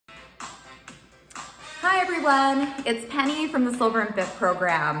Hi everyone, it's Penny from the Silver&Fit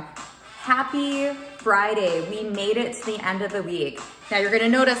program. Happy Friday, we made it to the end of the week. Now you're gonna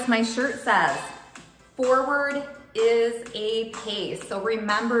notice my shirt says, forward is a pace, so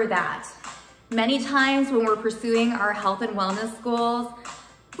remember that. Many times when we're pursuing our health and wellness goals,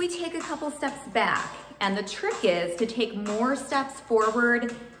 we take a couple steps back, and the trick is to take more steps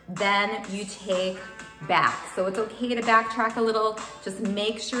forward than you take back. So it's okay to backtrack a little, just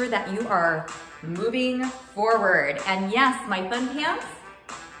make sure that you are moving forward. And yes, my fun pants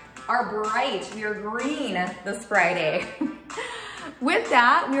are bright. We are green this Friday. With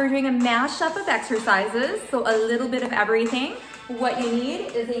that, we are doing a mashup of exercises, so a little bit of everything. What you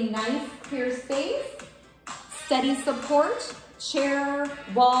need is a nice clear space, steady support, chair,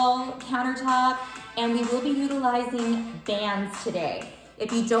 wall, countertop, and we will be utilizing bands today.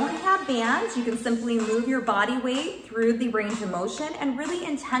 If you don't have bands, you can simply move your body weight through the range of motion and really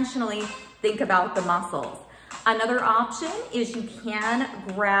intentionally think about the muscles. Another option is you can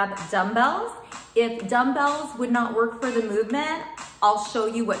grab dumbbells. If dumbbells would not work for the movement, I'll show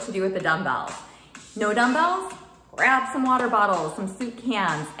you what to do with the dumbbells. No dumbbells? Grab some water bottles, some soup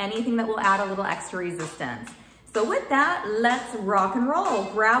cans, anything that will add a little extra resistance. So with that, let's rock and roll.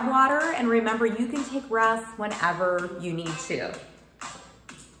 Grab water, and remember, you can take rests whenever you need to.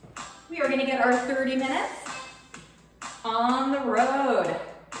 We are gonna get our 30 minutes on the road.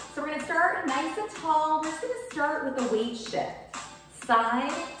 So we're gonna start nice and tall. We're just gonna start with a weight shift,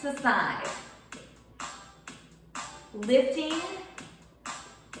 side to side. Lifting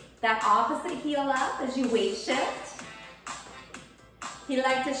that opposite heel up as you weight shift. If you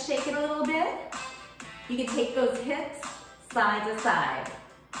like to shake it a little bit, you can take those hips side to side.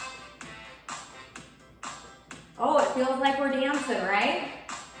 Oh, it feels like we're dancing, right?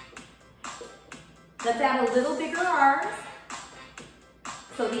 Let's add a little bigger arms.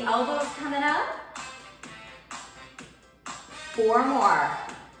 So the elbows coming up. 4 more.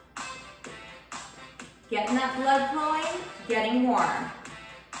 Getting that blood flowing, getting warm.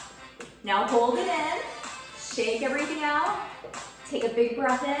 Now hold it in, shake everything out. Take a big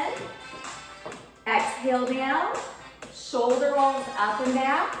breath in. Exhale down, shoulder rolls up and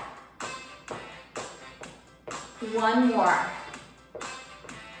back. 1 more.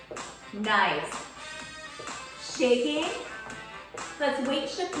 Nice. Shaking. Let's weight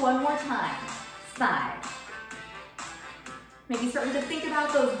shift 1 more time. Side. Maybe starting to think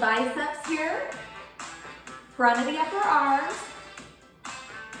about those biceps here. Front of the upper arms.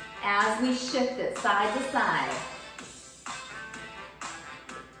 As we shift it side to side.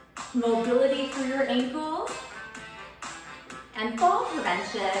 Mobility through your ankles. And fall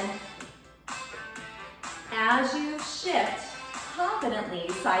prevention as you shift confidently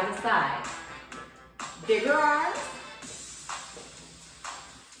side to side. Bigger arms.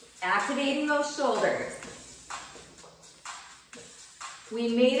 Activating those shoulders.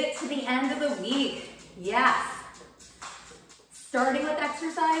 We made it to the end of the week. Yes. Starting with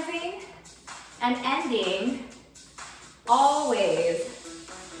exercising and ending always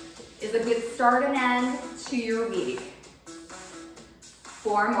is a good start and end to your week.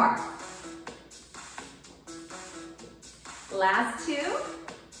 4 more. Last 2.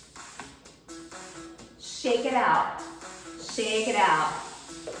 Shake it out. Shake it out.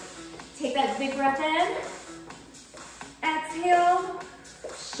 Take that big breath in. Exhale.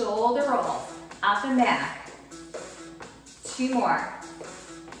 Shoulder roll. Up and back. 2 more.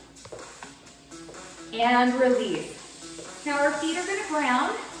 And release. Now our feet are gonna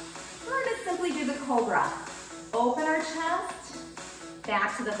ground. We're gonna simply do the cobra. Open our chest,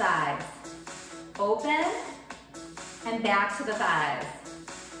 back to the thighs. Open, and back to the thighs.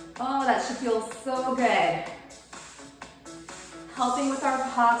 Oh, that should feel so good. Helping with our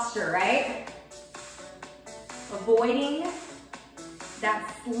posture, right? Avoiding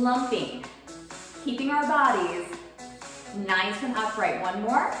that slumping. Keeping our bodies nice and upright. 1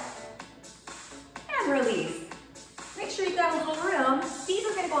 more. And release. Make sure you've got a little room. Feet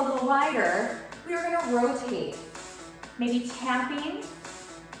are gonna go a little wider. We are gonna rotate. Maybe tapping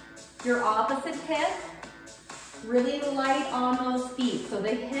your opposite hip. Really light on those feet. So the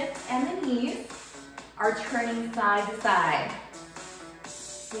hips and the knees are turning side to side.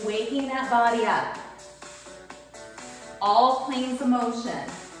 Waking that body up. All planes of motion.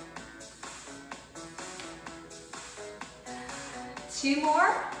 2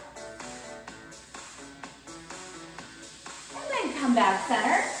 more. And then come back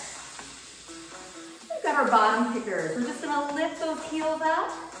center. We've got our bottom kickers. We're just gonna lift those heels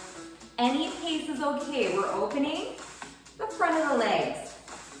up. Any pace is okay. We're opening the front of the legs.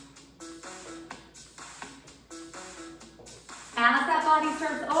 As that body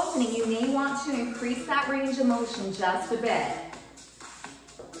starts opening, you may want to increase that range of motion just a bit.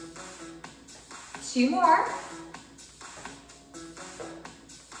 2 more.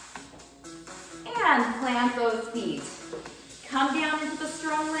 And plant those feet. Come down into the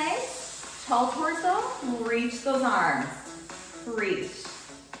strong legs, tall torso, reach those arms. Reach.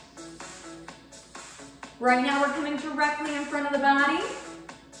 Right now we're coming directly in front of the body,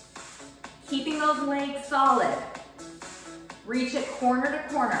 keeping those legs solid. Reach it corner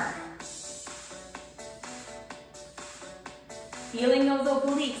to corner. Feeling those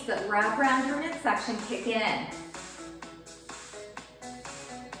obliques that wrap around your midsection kick in.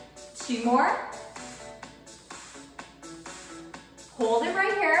 2 more. Hold it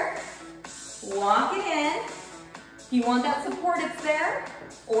right here. Walk it in. If you want that support, it's there.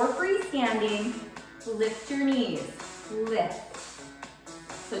 Or freestanding, lift your knees. Lift.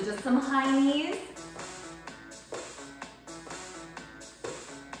 So just some high knees.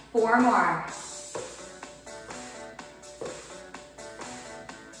 4 more.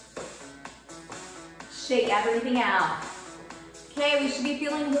 Shake everything out. Okay, we should be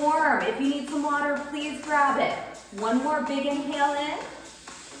feeling warm. If you need some water, please grab it. 1 more big inhale in.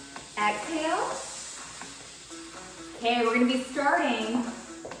 Exhale. Okay, we're gonna be starting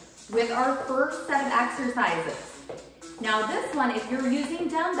with our first set of exercises. Now this one, if you're using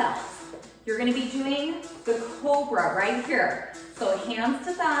dumbbells, you're gonna be doing the cobra right here. So hands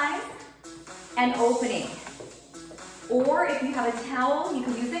to thighs and opening. Or if you have a towel, you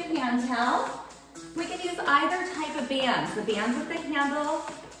can use a hand towel. We can use either type of bands, the bands with the handle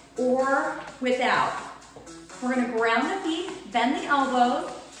or without. We're gonna ground the feet, bend the elbows.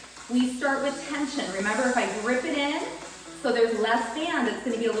 We start with tension. Remember, if I grip it in, so there's less band, it's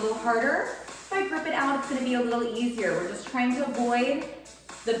gonna be a little harder. If I grip it out, it's gonna be a little easier. We're just trying to avoid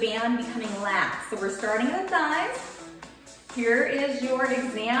the band becoming lax. So we're starting at the thighs. Here is your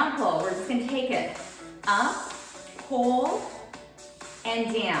example. We're just gonna take it up, hold,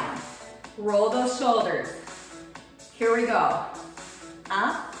 and down. Roll those shoulders. Here we go.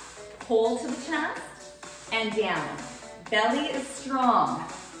 Up, hold to the chest, and down. Belly is strong.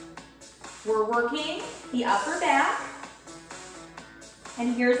 We're working the upper back,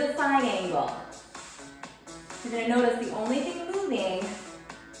 and here's a side angle. You're gonna notice the only thing moving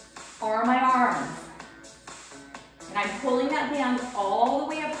are my arms. And I'm pulling that band all the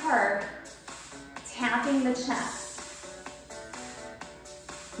way apart, tapping the chest.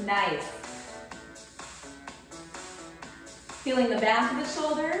 Nice. Feeling the back of the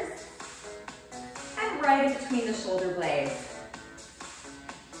shoulders and right in between the shoulder blades.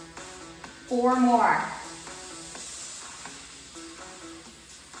 4 more.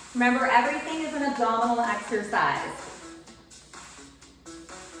 Remember, everything is an abdominal exercise.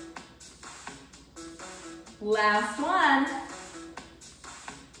 Last one.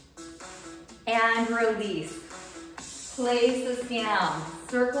 And release. Place this down.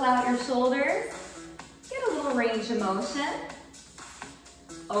 Circle out your shoulders. Get a little range of motion.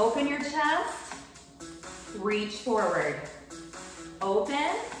 Open your chest. Reach forward.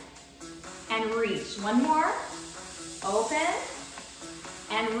 Open and reach. 1 more. Open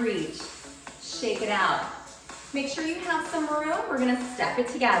and reach. Shake it out. Make sure you have some room. We're gonna step it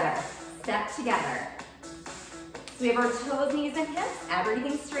together. Step together. So we have our toes, knees, and hips.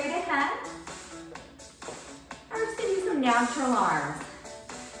 Everything straight ahead. And we're just gonna do some natural arms.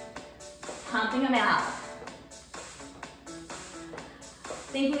 Pumping them out.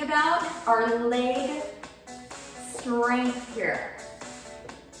 Thinking about our leg strength here.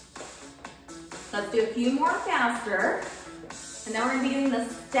 Let's do a few more faster. And then we're gonna be doing the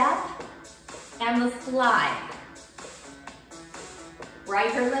step and the slide.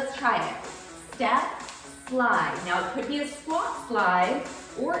 Right here, let's try it. Step, slide. Now it could be a squat slide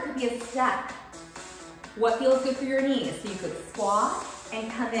or it could be a step. What feels good for your knees? So you could squat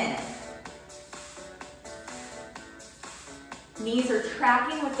and come in. Knees are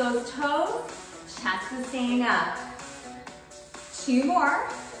tracking with those toes. Chest is staying up. 2 more.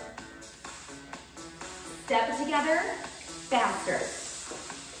 Step it together, faster.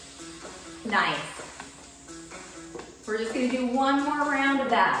 Nice. We're just gonna do 1 more round of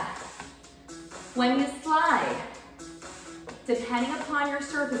that. When you slide, depending upon your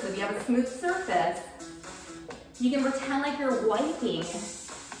surface, if you have a smooth surface, you can pretend like you're wiping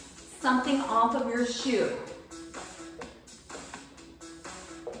something off of your shoe.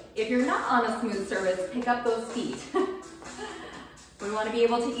 If you're not on a smooth surface, pick up those feet. We want to be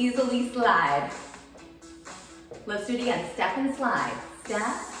able to easily slide. Let's do it again. Step and slide.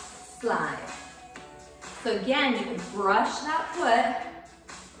 Step, slide. So again, you can brush that foot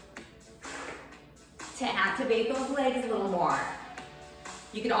to activate those legs a little more.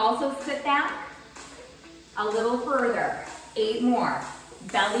 You can also sit back a little further. 8 more.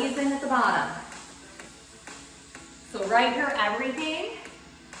 Belly's in at the bottom. So right here, everything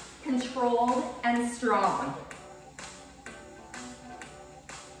controlled and strong.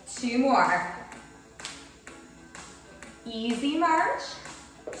 2 more. Easy march.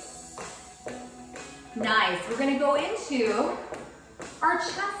 Nice. We're going to go into our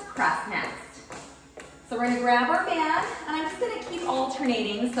chest press next. So we're going to grab our band, and I'm just going to keep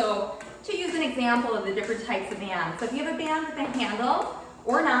alternating. So to use an example of the different types of bands. So if you have a band with a handle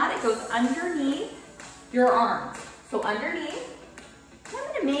or not, it goes underneath your arms. So underneath, I'm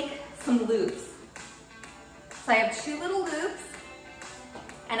going to make some loops. So I have 2 little loops,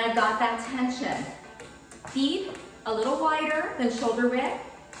 and I've got that tension. Feet a little wider than shoulder width.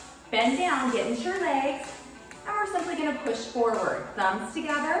 Bend down, get into your legs, and we're simply going to push forward. Thumbs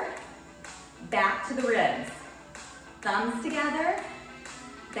together, back to the ribs. Thumbs together,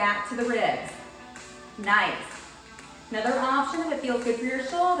 back to the ribs. Nice. Another option, if it feels good for your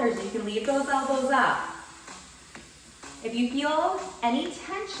shoulders, you can leave those elbows up. If you feel any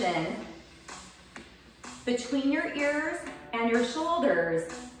tension between your ears and your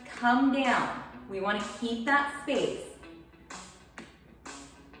shoulders, come down. We want to keep that space.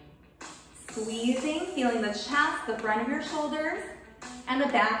 Squeezing, feeling the chest, the front of your shoulders, and the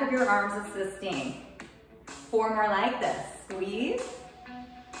back of your arms assisting. 4 more like this. Squeeze,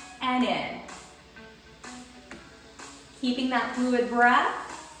 and in. Keeping that fluid breath,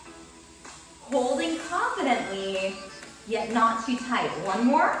 holding confidently, yet not too tight. 1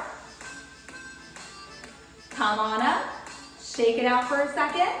 more. Come on up, shake it out for a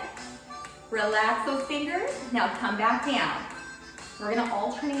second. Relax those fingers. Now come back down. We're gonna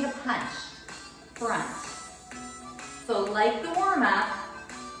alternate a punch, front. So like the warm up,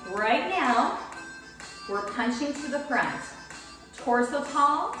 right now, we're punching to the front. Torso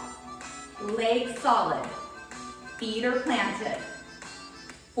tall, legs solid, feet are planted.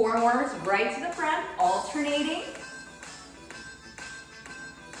 4 more right to the front, alternating.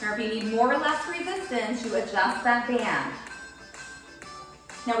 Or if you need more or less resistance, you adjust that band.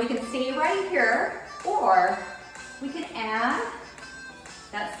 Now we can stay right here, or we can add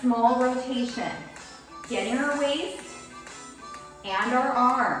that small rotation. Getting our waist and our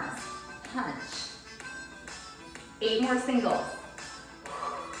arms. Punch. 8 more singles.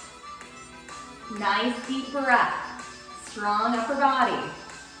 Nice deep breath. Strong upper body.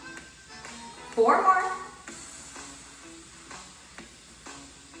 4 more.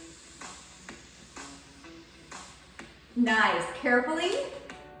 Nice. Carefully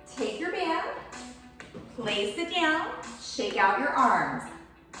take your band, place it down, shake out your arms.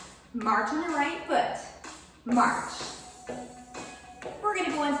 March on the right foot. March. We're going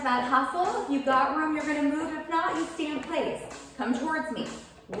to go into that hustle. If you've got room, you're going to move. If not, you stay in place. Come towards me.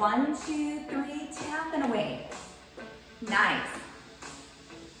 1, 2, 3, tap and away. Nice.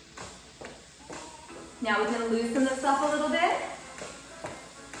 Now we're going to loosen this up a little bit.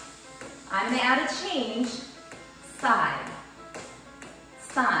 I'm going to add a change. Side,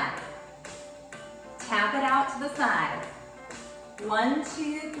 side. Tap it out to the side. 1,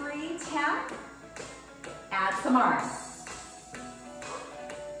 2, 3, tap. Add some arms.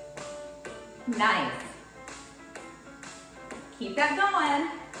 Nice. Keep that going.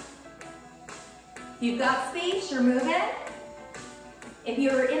 If you've got space, you're moving. If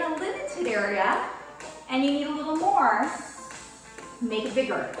you're in a limited area and you need a little more, make it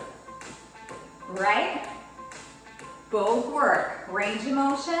bigger. Right? Both work. Range of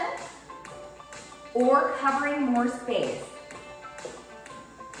motion or covering more space.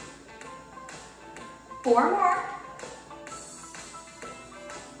 4 more.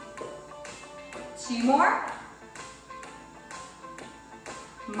 2 more.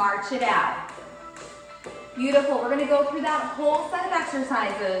 March it out. Beautiful. We're going to go through that whole set of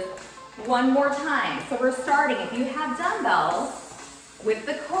exercises 1 more time. So we're starting. If you have dumbbells with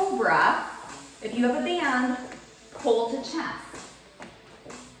the cobra, if you have a band, pull to chest.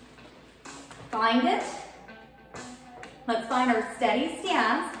 Find it. Let's find our steady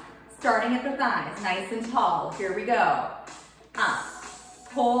stance, starting at the thighs, nice and tall. Here we go. Up,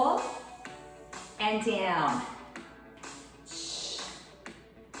 pull, and down.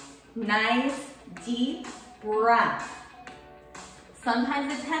 Nice, deep breath.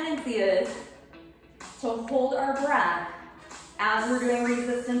 Sometimes the tendency is to hold our breath as we're doing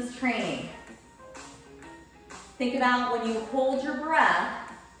resistance training. Think about when you hold your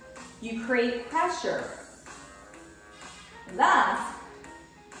breath, you create pressure. Thus,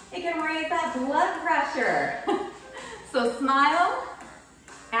 it can raise that blood pressure. So smile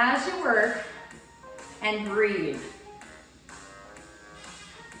as you work and breathe.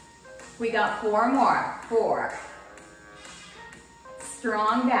 We got 4 more. 4.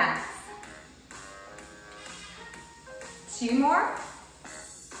 Strong backs. 2 more.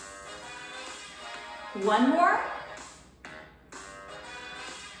 1 more.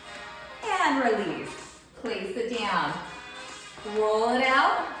 And release. Place it down. Roll it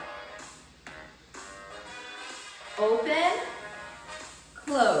out. Open.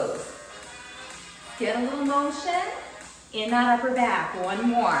 Close. Get a little motion in that upper back. 1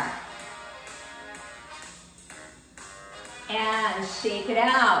 more. And shake it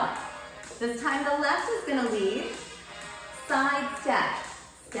out. This time the left is going to lead. Side step.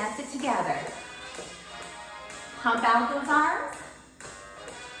 Step it together. Pump out those arms.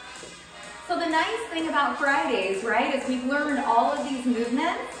 So the nice thing about Fridays, right, is we've learned all of these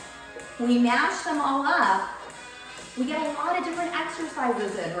movements. We mash them all up. We get a lot of different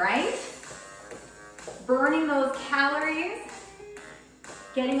exercises in, right? Burning those calories,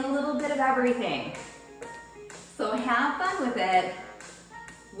 getting a little bit of everything. So have fun with it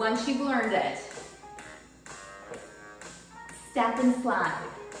once you've learned it. Step and slide.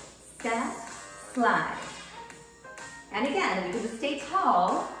 Step, slide. And again, we can just stay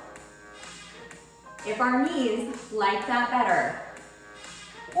tall if our knees like that better.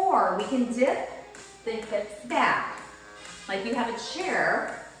 Or we can dip the hips back, like you have a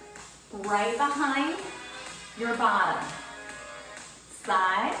chair right behind your bottom.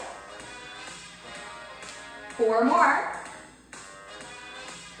 Side. 4 more.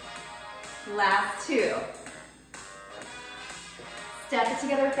 Last 2. Step it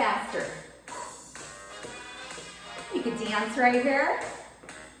together faster. You could dance right here.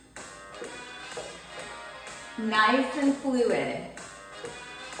 Nice and fluid.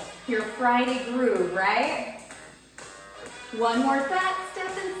 Your Friday groove, right? 1 more set,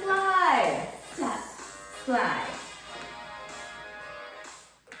 step and slide. Step, slide.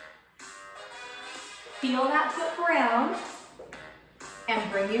 Feel that foot ground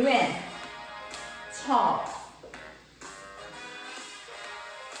and bring you in. Tall.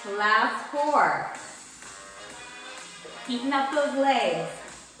 Last 4. Heating up those legs.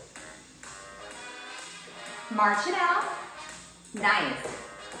 March it out. Nice.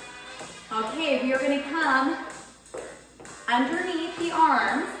 Okay, we are going to come underneath the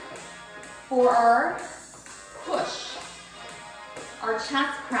arms for our push, our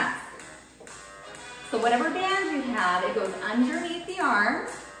chest press. So whatever band you have, it goes underneath the arms.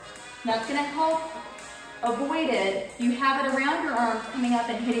 That's going to help avoid it. You have it around your arms coming up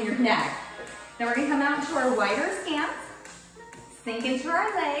and hitting your neck. Then we're going to come out to our wider stance, sink into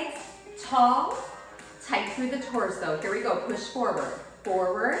our legs, tall, tight through the torso. Here we go, push forward,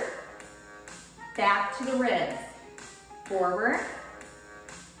 forward, back to the ribs, forward.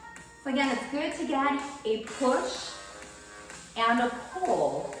 So again, it's good to get a push and a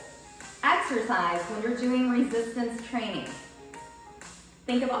pull exercise when you're doing resistance training.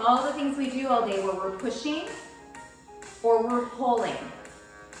 Think of all the things we do all day where we're pushing or we're pulling.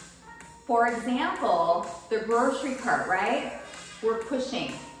 For example, the grocery cart, right? We're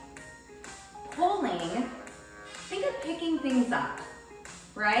pushing. Pulling, think of picking things up,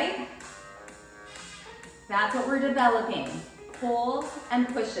 right? That's what we're developing. Pulls and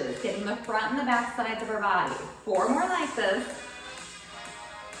pushes, getting the front and the back sides of our body. 4 more like this.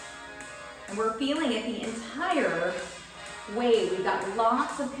 And we're feeling it the entire way. We've got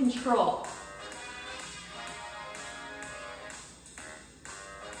lots of control.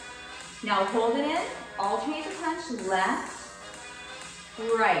 Now hold it in, alternate the punch, left,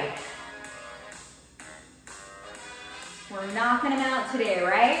 right. We're knocking them out today,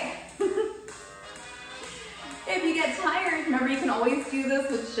 right? If you get tired, remember you can always do this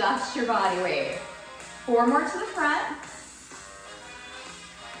with just your body weight. 4 more to the front.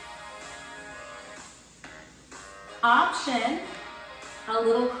 Option, a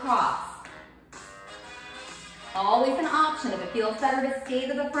little cross. Always an option. If it feels better to stay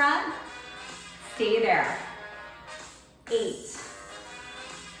to the front, stay there. 8.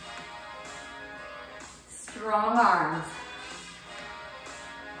 Strong arms.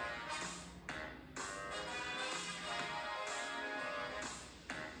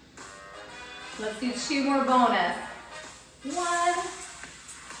 Let's do 2 more bonus. 1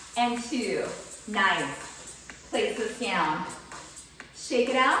 and 2. Nice. Place this down. Shake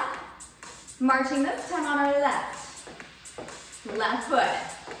it out. Marching this time on our left. Left foot.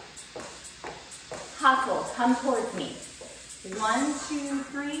 Hustle, come towards me. 1, 2,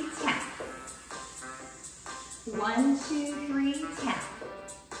 3, tap. 1, 2, 3, tap.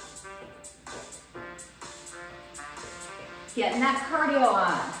 Getting that cardio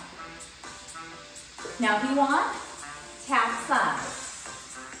on. Now if you want, tap sides.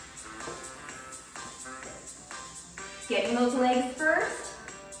 Getting those legs first,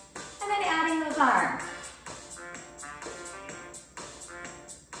 and then adding those arms.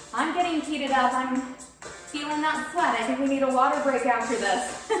 I'm getting heated up. I'm feeling that sweat. I think we need a water break after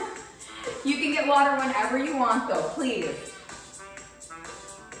this. You can get water whenever you want though, please.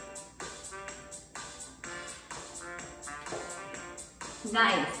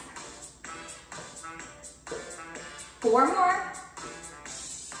 Nice. 4 more.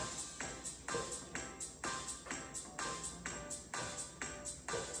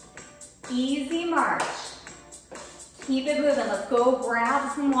 Easy march. Keep it moving. Let's go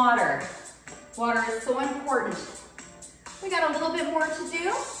grab some water. Water is so important. We got a little bit more to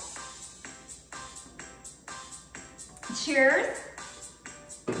do. Cheers.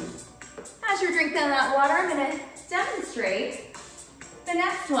 As you're drinking that water, I'm going to demonstrate the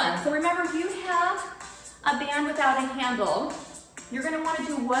next one. So remember, if you have a band without a handle, you're going to want to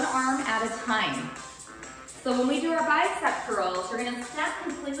do one arm at a time. So when we do our bicep curls, you're going to step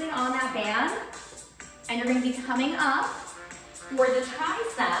completely on that band, and you're going to be coming up for the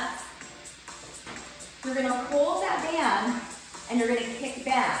triceps. You're going to hold that band, and you're going to kick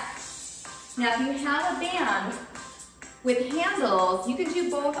back. Now, if you have a band with handles, you can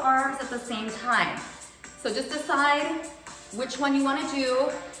do both arms at the same time. So just decide which one you want to do,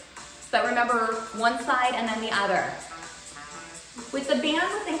 but remember one side and then the other. With the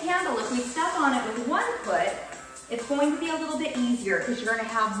band with the handle, if we step on it with one foot, it's going to be a little bit easier because you're going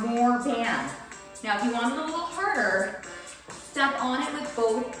to have more band. Now, if you want it a little harder, step on it with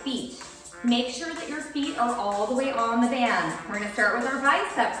both feet. Make sure that your feet are all the way on the band. We're going to start with our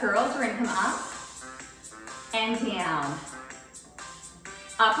bicep curls. We're going to come up and down.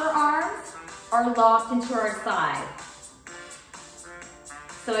 Upper arms are locked into our side.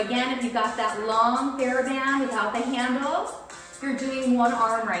 So again, if you've got that long TheraBand without the handle, you're doing one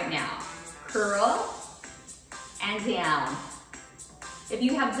arm right now. Curl and down. If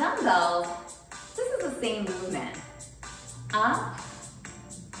you have dumbbells, this is the same movement. Up,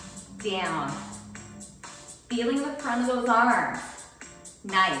 down. Feeling the front of those arms.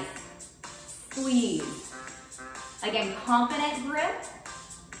 Nice. Squeeze. Again, confident grip,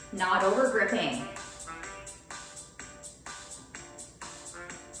 not over gripping.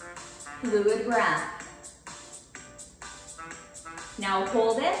 Fluid breath. Now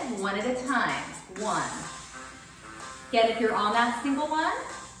hold it one at a time. 1. Again, if you're on that single one,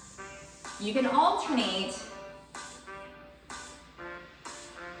 you can alternate.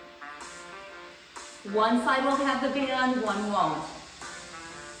 One side will have the band, one won't.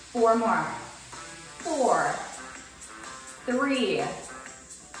 4 more. 4, 3,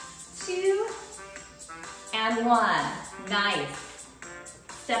 2, and 1. Nice.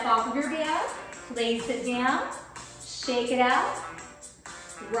 Step off of your band, place it down, shake it out.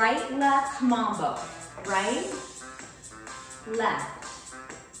 Right, left, mambo. Right, left,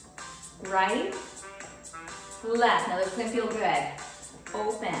 right, left. Now this is gonna feel good.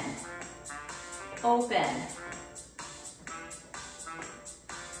 Open, open.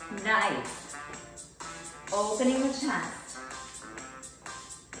 Nice. Opening the chest.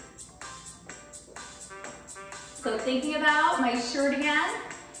 So thinking about my shirt again,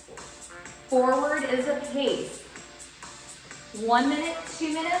 forward is a pace. 1 minute,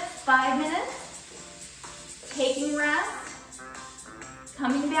 2 minutes, 5 minutes. Taking rest,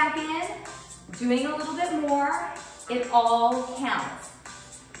 coming back in, doing a little bit more. It all counts.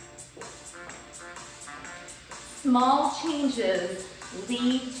 Small changes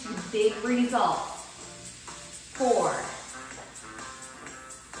lead to big results. 4.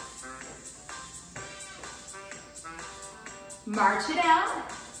 March it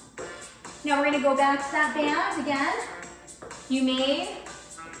out. Now we're going to go back to that band again. You may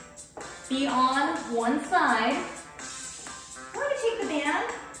be on one side. We're going to take the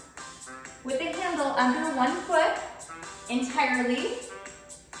band with the handle under one foot entirely.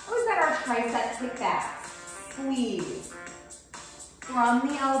 And we've got our tricep kickbacks. Squeeze from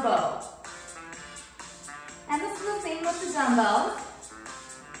the elbow. And this is the same with the dumbbells.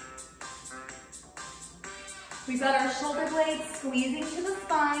 We've got our shoulder blades squeezing to the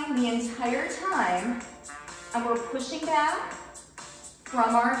spine the entire time, and we're pushing back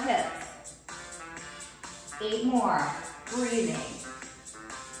from our hips. 8 more, breathing.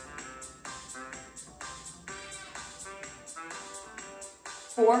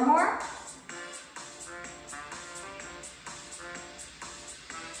 4 more.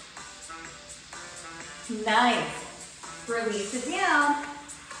 Nice. Release it down.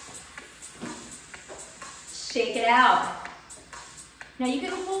 Shake it out. Now you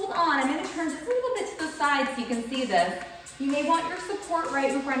can hold on. I'm going to turn just a little bit to the side so you can see this. You may want your support right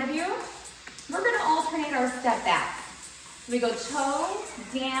in front of you. We're going to alternate our step back. So we go toe,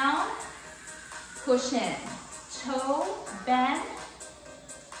 down, push in. Toe, bend,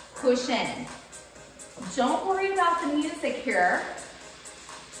 push in. Don't worry about the music here.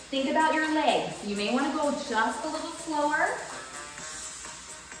 Think about your legs. You may want to go just a little slower.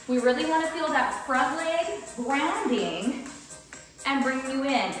 We really want to feel that front leg grounding and bring you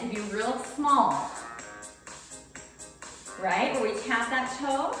in. It can be real small, right? Where we tap that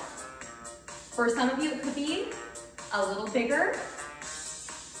toe. For some of you, it could be a little bigger.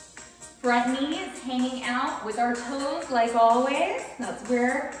 Front knees hanging out with our toes like always. That's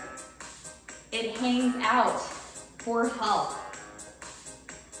where it hangs out for health.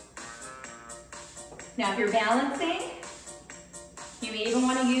 Now if you're balancing, you may even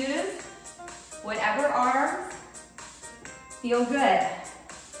want to use whatever arms feel good,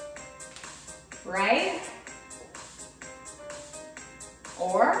 right?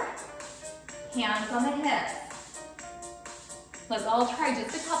 Or hands on the hips. Let's all try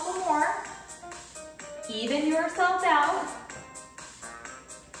just a couple more. Even yourself out.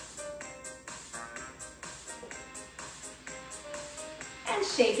 And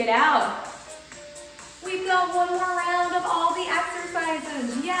shake it out. We've got one more round of all the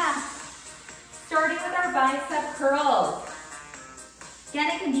exercises. Yeah. Starting with our bicep curls.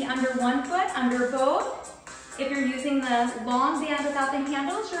 Again, it can be under one foot, under both. If you're using the long band without the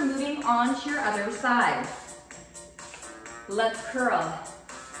handles, you're moving on to your other side. Let's curl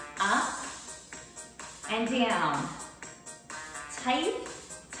up and down. Tight,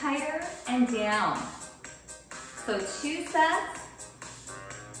 tighter, and down. So 2 sets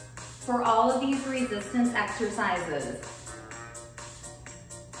for all of these resistance exercises.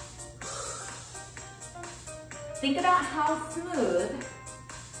 Think about how smooth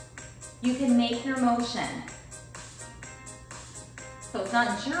you can make your motion. So it's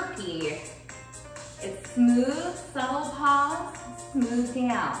not jerky. It's smooth, subtle pause, smooth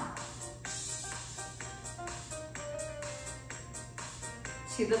down.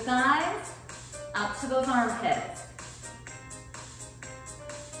 To the thighs, up to those armpits.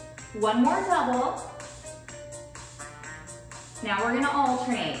 One more double. Now we're gonna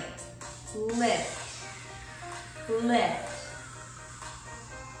alternate. Lift, lift.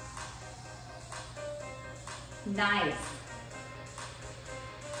 Nice.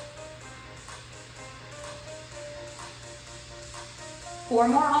 Four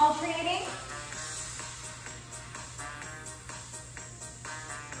more alternating.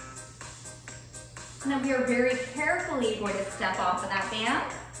 Now we are very carefully going to step off of that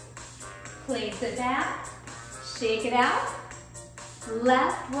band. Place it back, shake it out.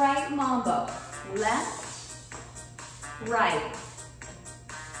 Left, right, mambo. Left, right.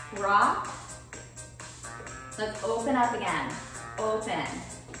 Rock. Let's open up again. Open.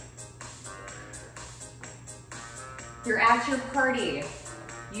 You're at your party.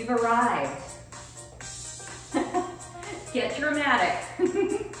 You've arrived. Get dramatic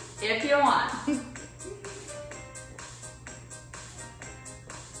if you want.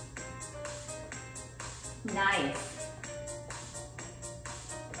 Nice.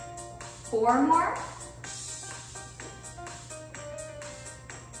 4 more.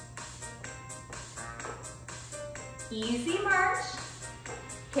 Easy march.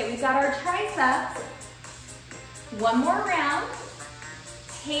 Okay, we've got our triceps. One more round.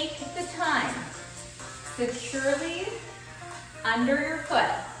 Take the time. Securely under your foot.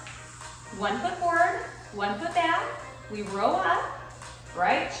 1 foot forward, 1 foot back. We row up,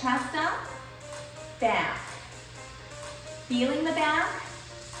 right? Chest up, back. Feeling the back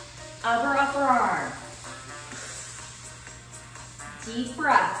of our upper arm. Deep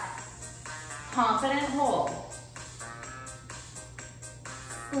breath. Confident hold.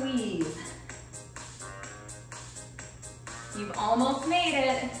 Squeeze. You've almost made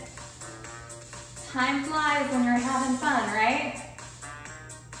it. Time flies when you're having fun, right?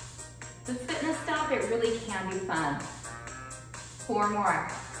 This fitness stuff, it really can be fun. 4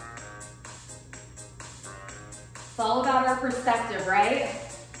 more. It's all about our perspective, right?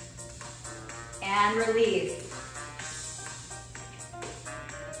 And release.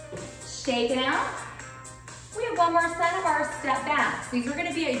 Shake it out. We have one more set of our step backs. These are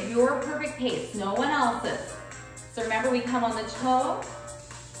gonna be at your perfect pace, no one else's. So remember, we come on the toe,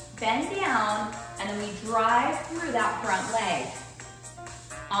 bend down, and then we drive through that front leg.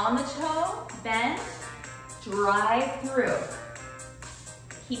 On the toe, bend, drive through.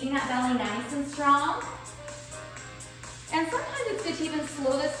 Keeping that belly nice and strong. And sometimes it's good to even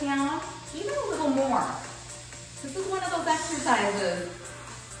slow this down even a little more. This is one of those exercises,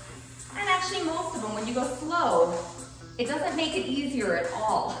 and actually most of them, when you go slow, it doesn't make it easier at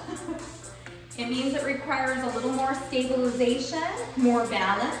all. It means it requires a little more stabilization, more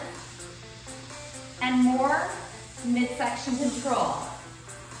balance, and more midsection control.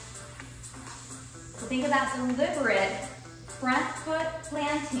 So think of that deliberate front foot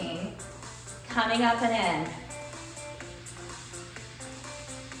planting, coming up and in.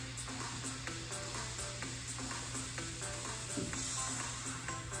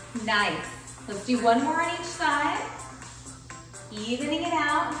 Nice. Let's do one more on each side, evening it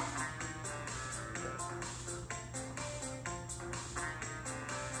out.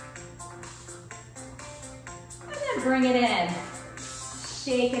 And then bring it in.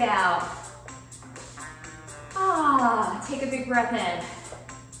 Shake it out. Ah, take a big breath in.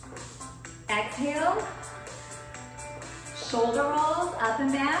 Exhale. Shoulder rolls up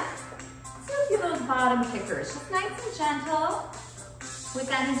and back. So a few of those bottom kickers, just nice and gentle, with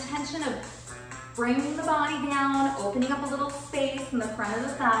that intention of bringing the body down, opening up a little space in the front of the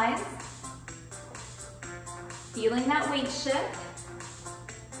thighs. Feeling that weight shift.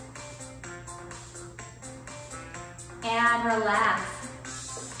 And relax.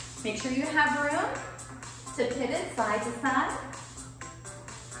 Make sure you have room to pivot side to side.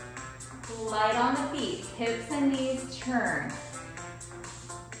 Light on the feet, hips and knees turn.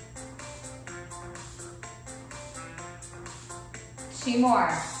 Two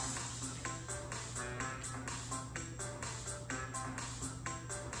more.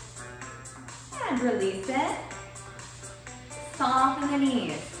 And release it. Soften the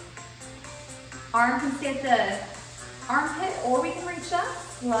knees. Arm can stay at the armpit, or we can reach up,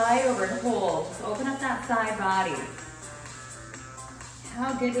 slide over and hold. Just open up that side body.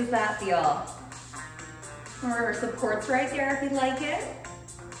 How good does that feel? Our support's right there if you'd like it.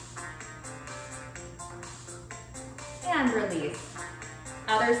 And release.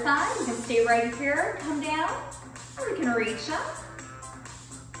 Other side, you can stay right here, come down, or we can reach up.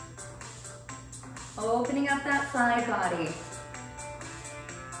 Opening up that side body.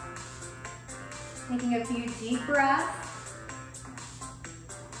 Taking a few deep breaths.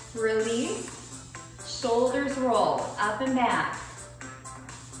 Release. Shoulders roll up and back.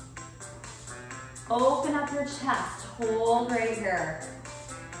 Open up your chest, hold right here.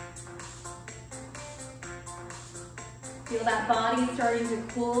 Feel that body starting to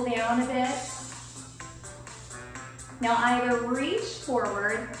cool down a bit. Now either reach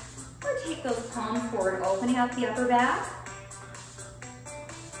forward or take those palms forward, opening up the upper back.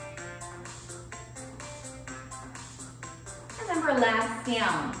 And then relax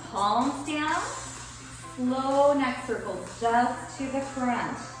down, palms down, slow neck circles just to the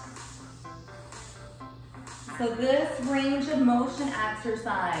front. So this range of motion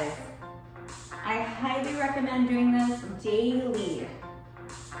exercise, I highly recommend doing this daily.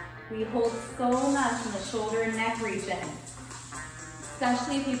 We hold so much in the shoulder and neck region,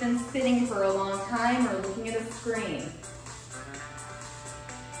 especially if you've been sitting for a long time or looking at a screen.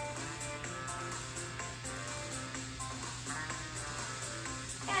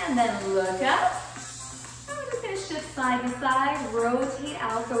 And then look up. And we're just going to shift side to side, rotate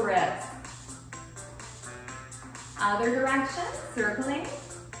out the wrists. Other direction, circling.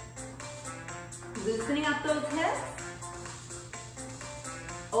 Loosening up those hips.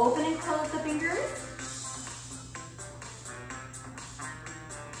 Open and close the fingers.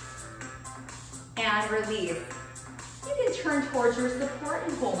 And release. You can turn towards your support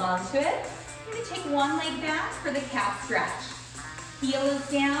and hold on to it. You're going to take one leg back for the calf stretch. Heel is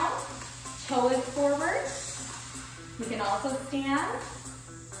down, toe is forward. You can also stand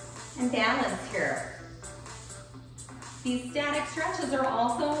and balance here. These static stretches are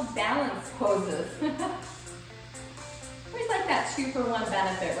also balance poses. Always like that 2-for-1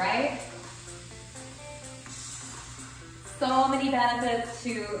 benefit, right? So many benefits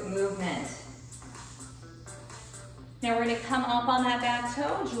to movement. Now we're going to come up on that back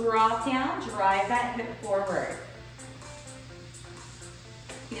toe, drop down, drive that hip forward.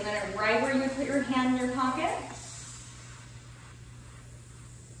 Feeling it right where you would put your hand in your pocket.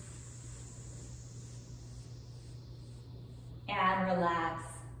 And relax.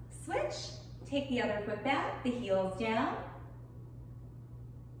 Switch. Take the other foot back, the heels down.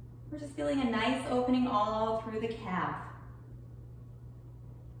 We're just feeling a nice opening all through the calf.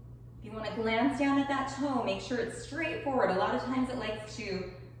 If you want to glance down at that toe, make sure it's straight forward. A lot of times it likes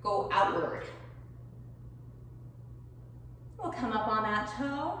to go outward. We'll come up on that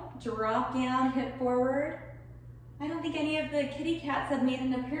toe, drop down, hip forward. I don't think any of the kitty cats have made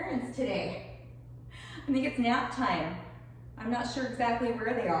an appearance today. I think it's nap time. I'm not sure exactly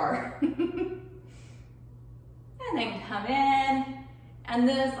where they are. And then come in. And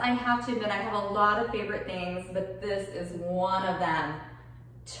this, I have to admit, I have a lot of favorite things, but this is one of them.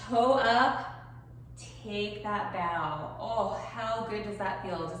 Toe up, take that bow. Oh, how good does that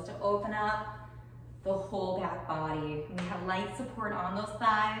feel? Just to open up the whole back body. We have light support on those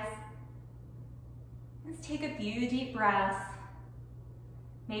thighs. Let's take a few deep breaths.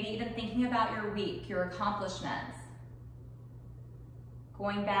 Maybe even thinking about your week, your accomplishments.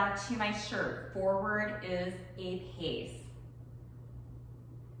 Going back to my shirt, forward is a pace.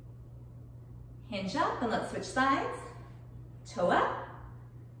 Hinge up and let's switch sides. Toe up,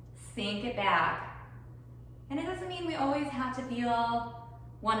 sink it back. And it doesn't mean we always have to feel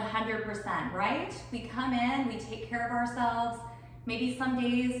 100%, right? We come in, we take care of ourselves. Maybe some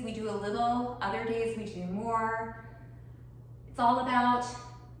days we do a little, other days we do more. It's all about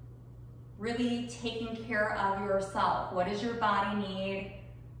really taking care of yourself. What does your body need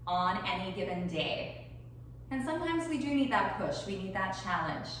on any given day? And sometimes we do need that push, we need that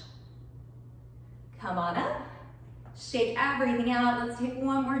challenge. Come on up, shake everything out. Let's take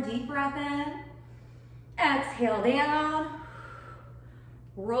one more deep breath in. Exhale down,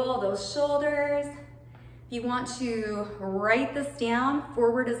 roll those shoulders. If you want to write this down,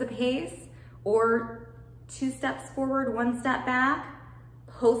 forward is a pace, or 2 steps forward, 1 step back,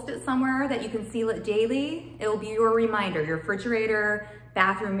 post it somewhere that you can see it daily. It'll be your reminder, your refrigerator,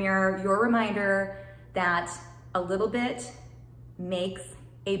 bathroom mirror, your reminder that a little bit makes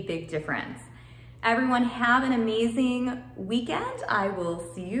a big difference. Everyone have an amazing weekend. I will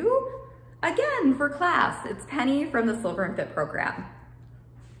see you again for class. It's Penny from the Silver&Fit program.